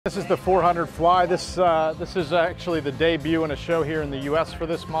This is the 400 Fly. This is actually the debut in a show here in the US for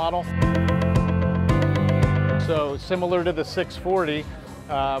this model. So similar to the 640,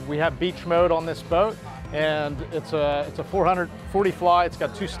 we have beach mode on this boat, and it's a 440 Fly. It's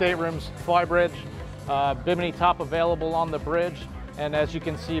got 2 staterooms, fly bridge, bimini top available on the bridge, and as you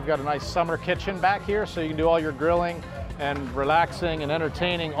can see, you've got a nice summer kitchen back here, so you can do all your grilling and relaxing and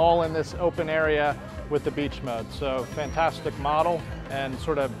entertaining all in this open area with the beach mode. So fantastic model, and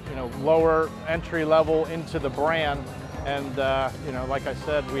sort of, you know, lower entry level into the brand. And you know, like I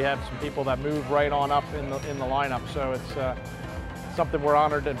said, we have some people that move right on up in the lineup. So it's something we're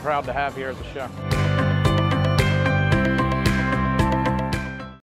honored and proud to have here at the show.